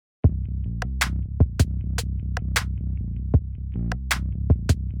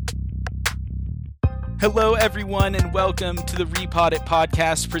Hello, everyone, and welcome to the Repod It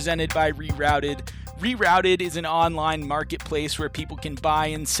podcast presented by Rerouted. Rerouted is an online marketplace where people can buy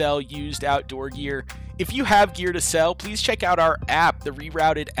and sell used outdoor gear. If you have gear to sell, please check out our app, the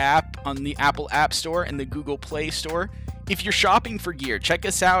Rerouted app, on the Apple App Store and the Google Play Store. If you're shopping for gear, check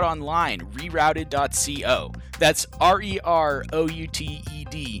us out online, rerouted.co. That's rerouted.co.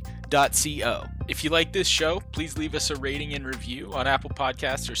 If you like this show, please leave us a rating and review on Apple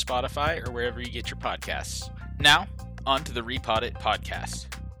Podcasts or Spotify or wherever you get your podcasts. Now, on to the Repod It podcast.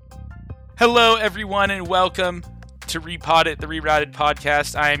 Hello, everyone, and welcome to Repod It, the Rerouted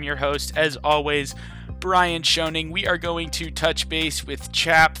podcast. I am your host, as always, Brian Schoening. We are going to touch base with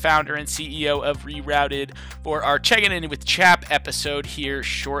Chap, founder and CEO of Rerouted, for our Checking In with Chap episode here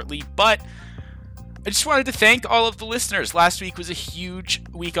shortly. But I just wanted to thank all of the listeners. Last week was a huge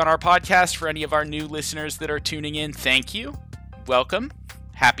week on our podcast. For any of our new listeners that are tuning in, thank you. Welcome.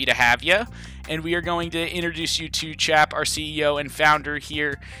 Happy to have you. And we are going to introduce you to Chap, our CEO and founder,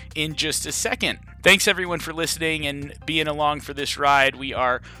 here in just a second. Thanks, everyone, for listening and being along for this ride. We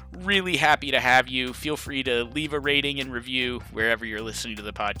are really happy to have you. Feel free to leave a rating and review wherever you're listening to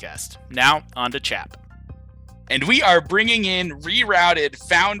the podcast. Now, on to Chap. And we are bringing in Rerouted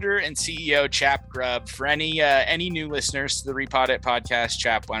founder and CEO Chap Grubb. For any new listeners to the Repod It podcast,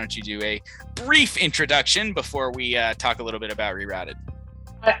 Chap, why don't you do a brief introduction before we talk a little bit about Rerouted?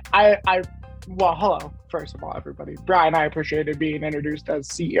 Well, hello, first of all, everybody. Brian, I appreciated being introduced as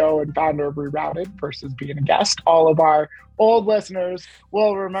CEO and founder of Rerouted versus being a guest. All of our old listeners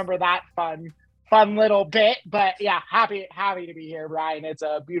will remember that fun little bit. But yeah, happy to be here, Brian. It's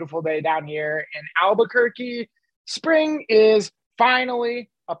a beautiful day down here in Albuquerque. Spring is finally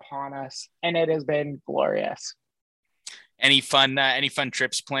upon us, and it has been glorious. Any fun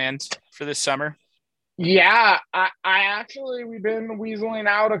trips planned for this summer? Yeah, I actually, we've been weaseling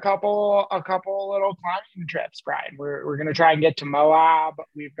out a couple little climbing trips, Brian. We're gonna try and get to Moab.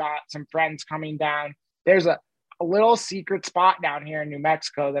 We've got some friends coming down. There's a little secret spot down here in New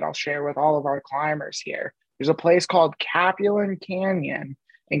Mexico that I'll share with all of our climbers here. There's a place called Capulan Canyon,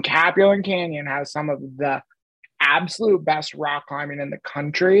 and Capulan Canyon has some of the absolute best rock climbing in the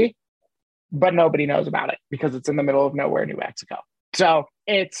country, but nobody knows about it because it's in the middle of nowhere, New Mexico. So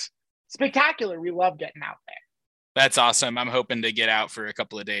it's spectacular. We love getting out there. That's awesome. I'm hoping to get out for a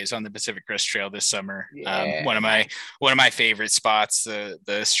couple of days on the Pacific Crest Trail this summer. Yeah. One of my favorite spots,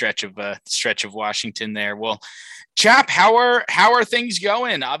 the stretch of Washington there. Well, Chap, how are things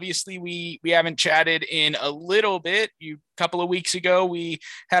going? Obviously, we haven't chatted in a little bit. A couple of weeks ago, we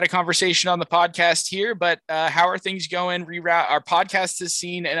had a conversation on the podcast here, but how are things going? Our podcast has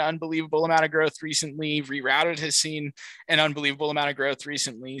seen an unbelievable amount of growth recently. Rerouted has seen an unbelievable amount of growth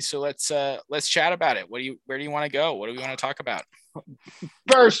recently. So let's chat about it. Where do you want to go? What do we want to talk about?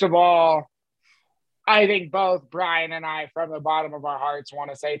 First of all, I think both Brian and I, from the bottom of our hearts,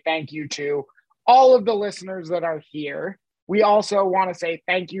 want to say thank you to all of the listeners that are here. We also want to say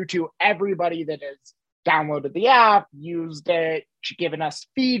thank you to everybody that has downloaded the app, used it, given us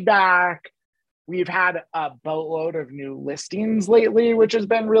feedback. We've had a boatload of new listings lately, which has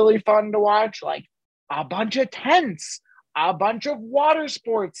been really fun to watch, like a bunch of tents, a bunch of water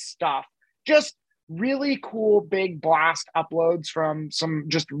sports stuff, just really cool big blast uploads from some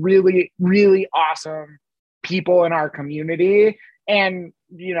just really, really awesome people in our community. And,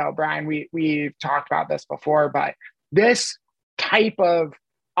 you know, Brian, we've talked about this before, but this type of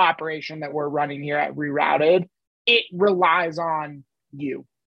operation that we're running here at Rerouted, it relies on you.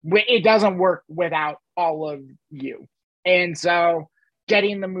 It doesn't work without all of you. And so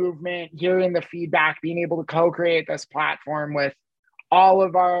getting the movement, hearing the feedback, being able to co-create this platform with all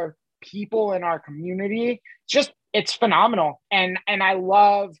of our people in our community, it's phenomenal. And I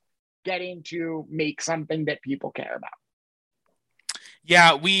love getting to make something that people care about.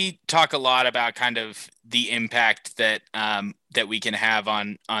 Yeah, we talk a lot about kind of the impact that that we can have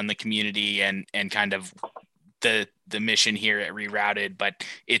on the community and kind of the mission here at Rerouted, but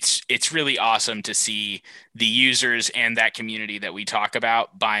it's really awesome to see the users and that community that we talk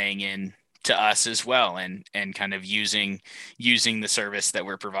about buying in to us as well and kind of using the service that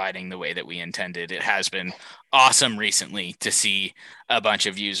we're providing the way that we intended. It has been awesome recently to see a bunch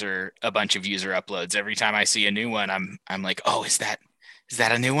of user uploads. Every time I see a new one, I'm like, oh, is that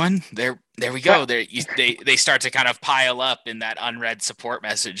a new one? There we go. They start to kind of pile up in that unread support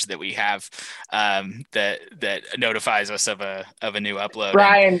message that we have that notifies us of a new upload.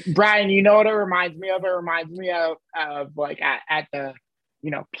 Brian, you know what it reminds me of? It reminds me of like at the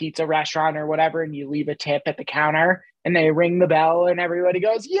pizza restaurant or whatever, and you leave a tip at the counter and they ring the bell and everybody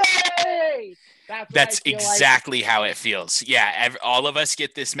goes, yay! That's exactly how it feels. Yeah, all of us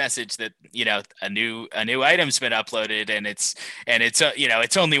get this message that a new item's been uploaded, and it's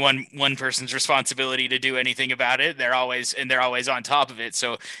it's only one person's responsibility to do anything about it. They're always on top of it.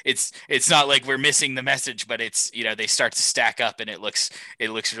 So it's not like we're missing the message, but it's they start to stack up, and it looks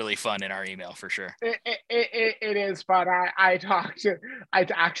really fun in our email for sure. It is fun. I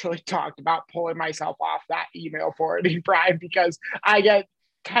actually talked about pulling myself off that email forwarding, Brian, because I get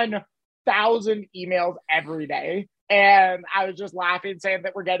 10,000 emails every day. And I was just laughing, saying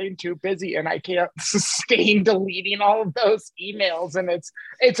that we're getting too busy and I can't sustain deleting all of those emails. And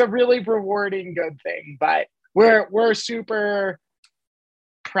it's a really rewarding, good thing. But we're super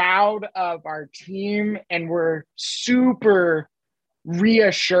proud of our team, and we're super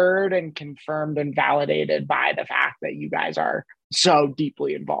reassured and confirmed and validated by the fact that you guys are so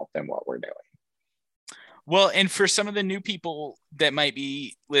deeply involved in what we're doing. Well, and for some of the new people that might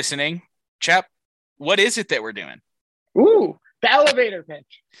be listening, Chap, what is it that we're doing? Ooh, the elevator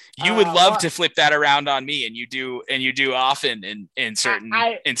pitch. You would love to flip that around on me, and you do often in certain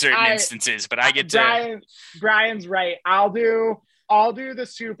instances, but I get to. Brian's right. I'll do the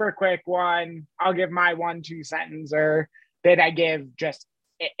super quick one. I'll give my 1-2 sentencer that I give just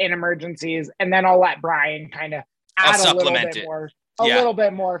in emergencies, and then I'll let Brian kind of add a little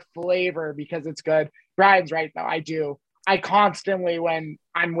bit more flavor because it's good. Brian's right though. I constantly, when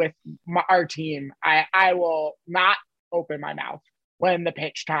I'm with our team, I will not open my mouth when the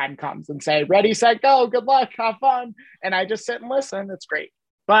pitch time comes and say, ready, set, go, good luck, have fun. And I just sit and listen. It's great.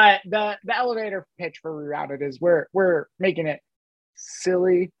 But the elevator pitch for Rerouted is we're making it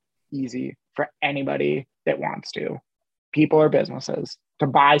silly easy for anybody that wants to, people or businesses, to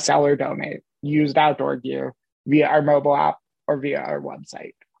buy, sell, or donate used outdoor gear via our mobile app or via our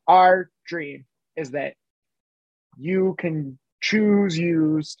website. Our dream is that you can choose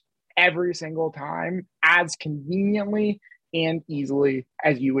used every single time as conveniently and easily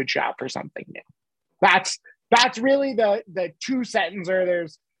as you would shop for something new. That's really the 2-sentencer.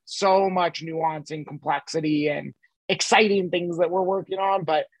 There's so much nuance and complexity and exciting things that we're working on,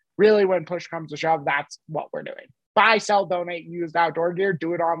 but really when push comes to shove, that's what we're doing. Buy, sell, donate used outdoor gear,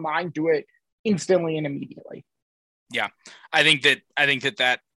 do it online, do it instantly and immediately. Yeah. I think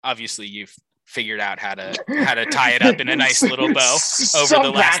that obviously you've figured out how to tie it up in a nice little bow over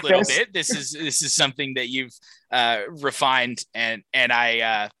the last little bit. This is something that you've refined, and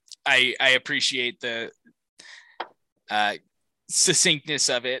I appreciate the succinctness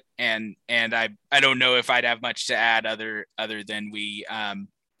of it, and I don't know if I'd have much to add other than we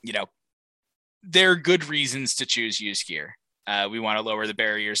there are good reasons to choose used gear. We want to lower the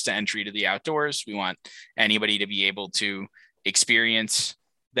barriers to entry to the outdoors. We want anybody to be able to experience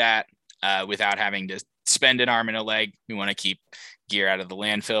that without having to spend an arm and a leg. We want to keep gear out of the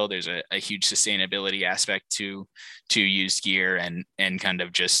landfill. There's a huge sustainability aspect to used gear, and kind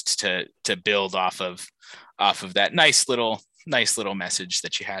of just to build off of that nice little message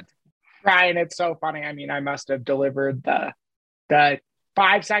that you had. Ryan, it's so funny. I mean, I must have delivered the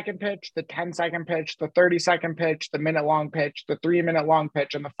 5-second pitch, the 10-second pitch, the 30-second pitch, the minute-long pitch, the 3-minute-long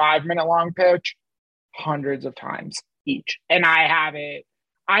pitch, and the 5-minute-long pitch hundreds of times each. And I have it.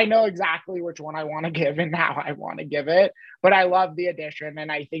 I know exactly which one I want to give and how I want to give it, but I love the addition.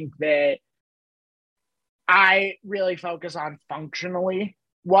 And I think that I really focus on functionally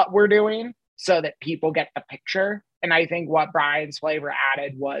what we're doing so that people get the picture. And I think what Brian's flavor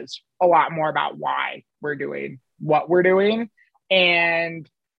added was a lot more about why we're doing what we're doing. And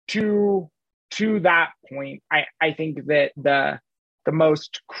to that point, I think that the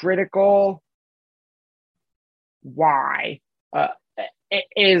most critical why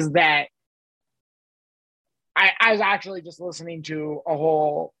is that I was actually just listening to a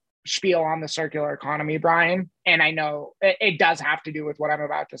whole spiel on the circular economy, Brian, and I know it does have to do with what I'm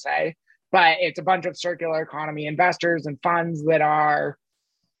about to say, but it's a bunch of circular economy investors and funds that are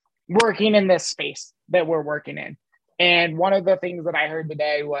working in this space that we're working in. And one of the things that I heard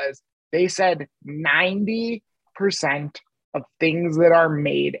today was they said 90% of things that are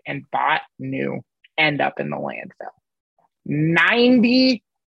made and bought new end up in the landfill. 90%.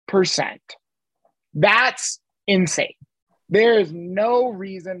 That's insane. There is no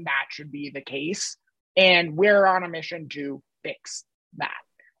reason that should be the case. And we're on a mission to fix that.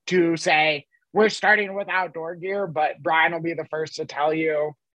 To say, we're starting with outdoor gear, but Brian will be the first to tell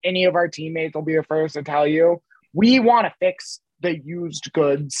you, any of our teammates will be the first to tell you, we want to fix the used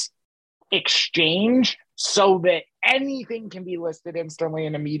goods exchange so that anything can be listed instantly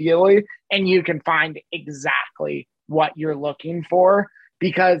and immediately, and you can find exactly what you're looking for,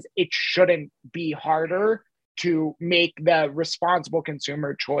 because it shouldn't be harder to make the responsible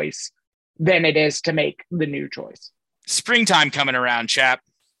consumer choice than it is to make the new choice. Springtime coming around, chap.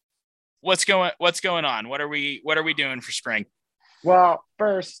 What's going on? What are we doing for spring? Well,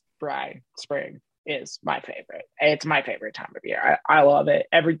 first, Brian, spring is my favorite. It's my favorite time of year. I love it.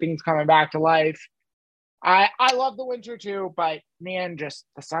 Everything's coming back to life. I love the winter too, but man, just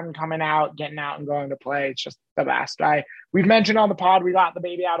the sun coming out, getting out and going to play, it's just the best. We've mentioned on the pod, we got the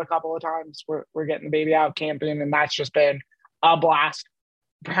baby out a couple of times. We're getting the baby out camping, and that's just been a blast.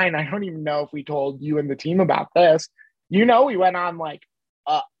 Brian, I don't even know if we told you and the team about this. We went on like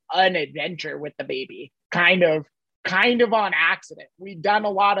an adventure with the baby, kind of on accident. We'd done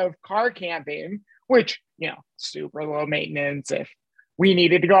a lot of car camping, which, super low maintenance. If we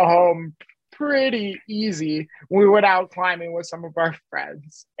needed to go home, pretty easy. We went out climbing with some of our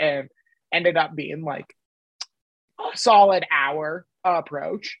friends and ended up being like a solid hour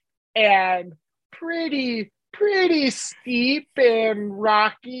approach and pretty steep and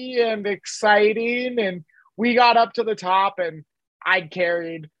rocky and exciting. And we got up to the top, and I'd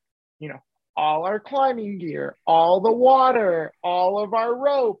carried, all our climbing gear, all the water, all of our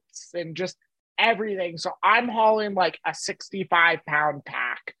ropes, and just everything. So I'm hauling like a 65-pound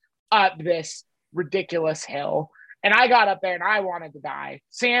pack up this ridiculous hill. And I got up there and I wanted to die.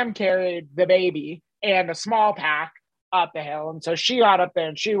 Sam carried the baby and a small pack up the hill. And so she got up there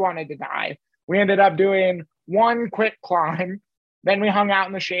and she wanted to die. We ended up doing one quick climb. Then we hung out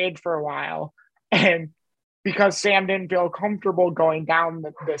in the shade for a while. And because Sam didn't feel comfortable going down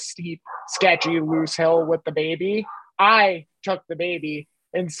the steep, sketchy, loose hill with the baby, I took the baby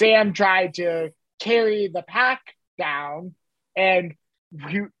and Sam tried to carry the pack down. And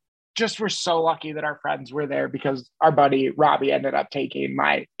we just were so lucky that our friends were there, because our buddy Robbie ended up taking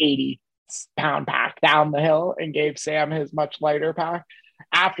my 80-pound pack down the hill and gave Sam his much lighter pack.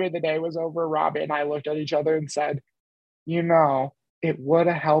 After the day was over, Robbie and I looked at each other and said, it would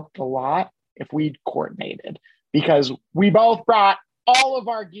have helped a lot if we'd coordinated, because we both brought all of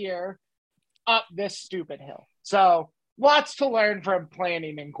our gear up this stupid hill. So lots to learn from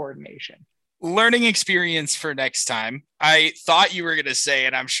planning and coordination. Learning experience for next time. I thought you were going to say,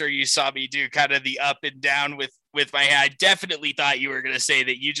 and I'm sure you saw me do kind of the up and down with my hand. I definitely thought you were going to say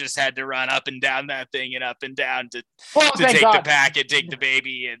that you just had to run up and down that thing and up and down to take God. The pack and take the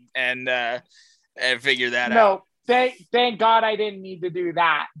baby and figure that out. No, thank God I didn't need to do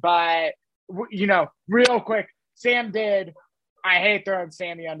that. But, real quick, Sam did. I hate throwing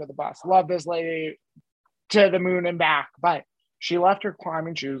Sammy under the bus. Love this lady to the moon and back, but she left her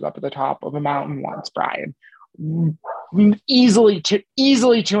climbing shoes up at the top of a mountain once, Brian. Easily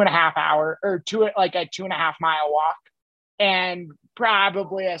 2.5 hour or like a 2.5 mile walk, and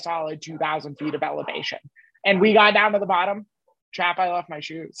probably a solid 2,000 feet of elevation. And we got down to the bottom. Chap, I left my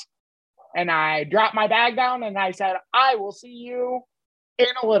shoes. And I dropped my bag down and I said, I will see you in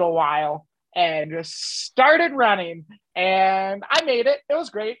a little while. And just started running. And I made it. It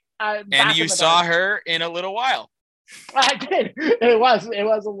was great. And you saw her in a little while. I did. It was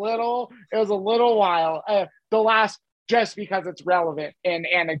a little while. The last, just because it's relevant and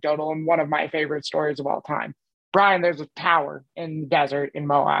anecdotal, and one of my favorite stories of all time. Brian, there's a tower in the desert in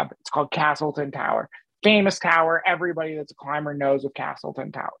Moab. It's called Castleton Tower. Famous tower. Everybody that's a climber knows of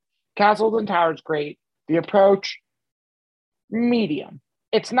Castleton Tower. Castleton Tower is great. The approach, medium.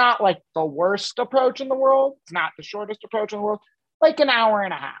 It's not like the worst approach in the world. It's not the shortest approach in the world. Like an hour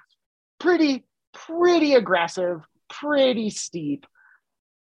and a half. Pretty aggressive. Pretty steep.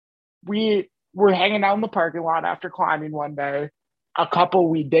 We were hanging out in the parking lot after climbing one day. A couple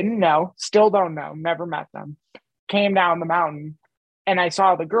we didn't know, still don't know, never met them, came down the mountain, and I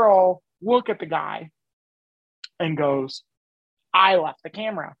saw the girl look at the guy and goes, I left the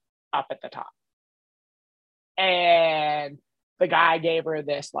camera up at the top. And the guy gave her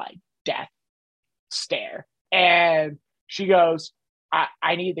this like death stare. And she goes,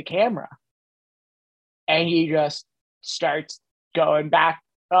 I need the camera. And he just starts going back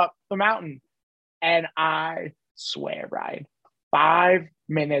up the mountain. And I swear, Ryan, 5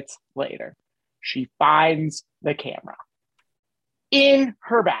 minutes later, she finds the camera in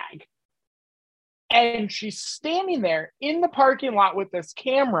her bag. And she's standing there in the parking lot with this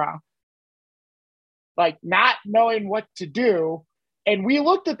camera, like not knowing what to do. And we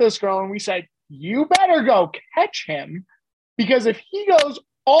looked at this girl and we said, you better go catch him, because if he goes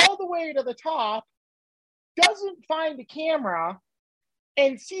all the way to the top, doesn't find a camera,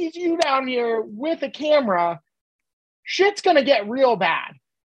 and sees you down here with a camera, shit's going to get real bad.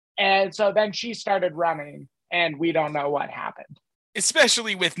 And so then she started running, and we don't know what happened.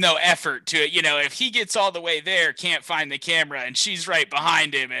 especially with no effort to it. If he gets all the way there, can't find the camera, and she's right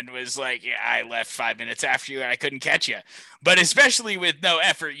behind him and was like, yeah, I left 5 minutes after you and I couldn't catch you. But especially with no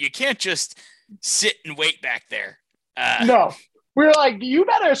effort, you can't just sit and wait back there. No. We're like, you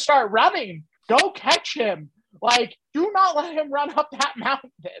better start running. Go catch him. Like, do not let him run up that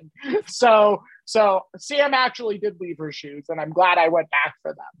mountain. So Sam actually did leave her shoes, and I'm glad I went back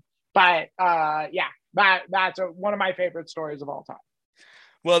for them. But that's one of my favorite stories of all time.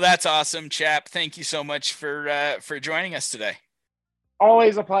 Well, that's awesome, chap. Thank you so much for joining us today.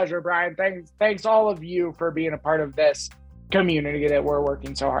 Always a pleasure, Brian. Thanks all of you for being a part of this community that we're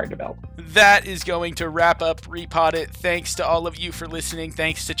working so hard to build. That is going to wrap up Repot It. Thanks to all of you for listening.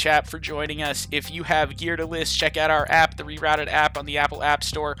 Thanks to Chap for joining us. If you have gear to list, check out our app, the Rerouted app on the Apple App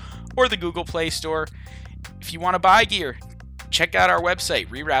Store or the Google Play Store. If you want to buy gear, check out our website,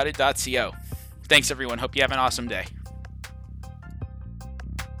 rerouted.co. Thanks, everyone. Hope you have an awesome day.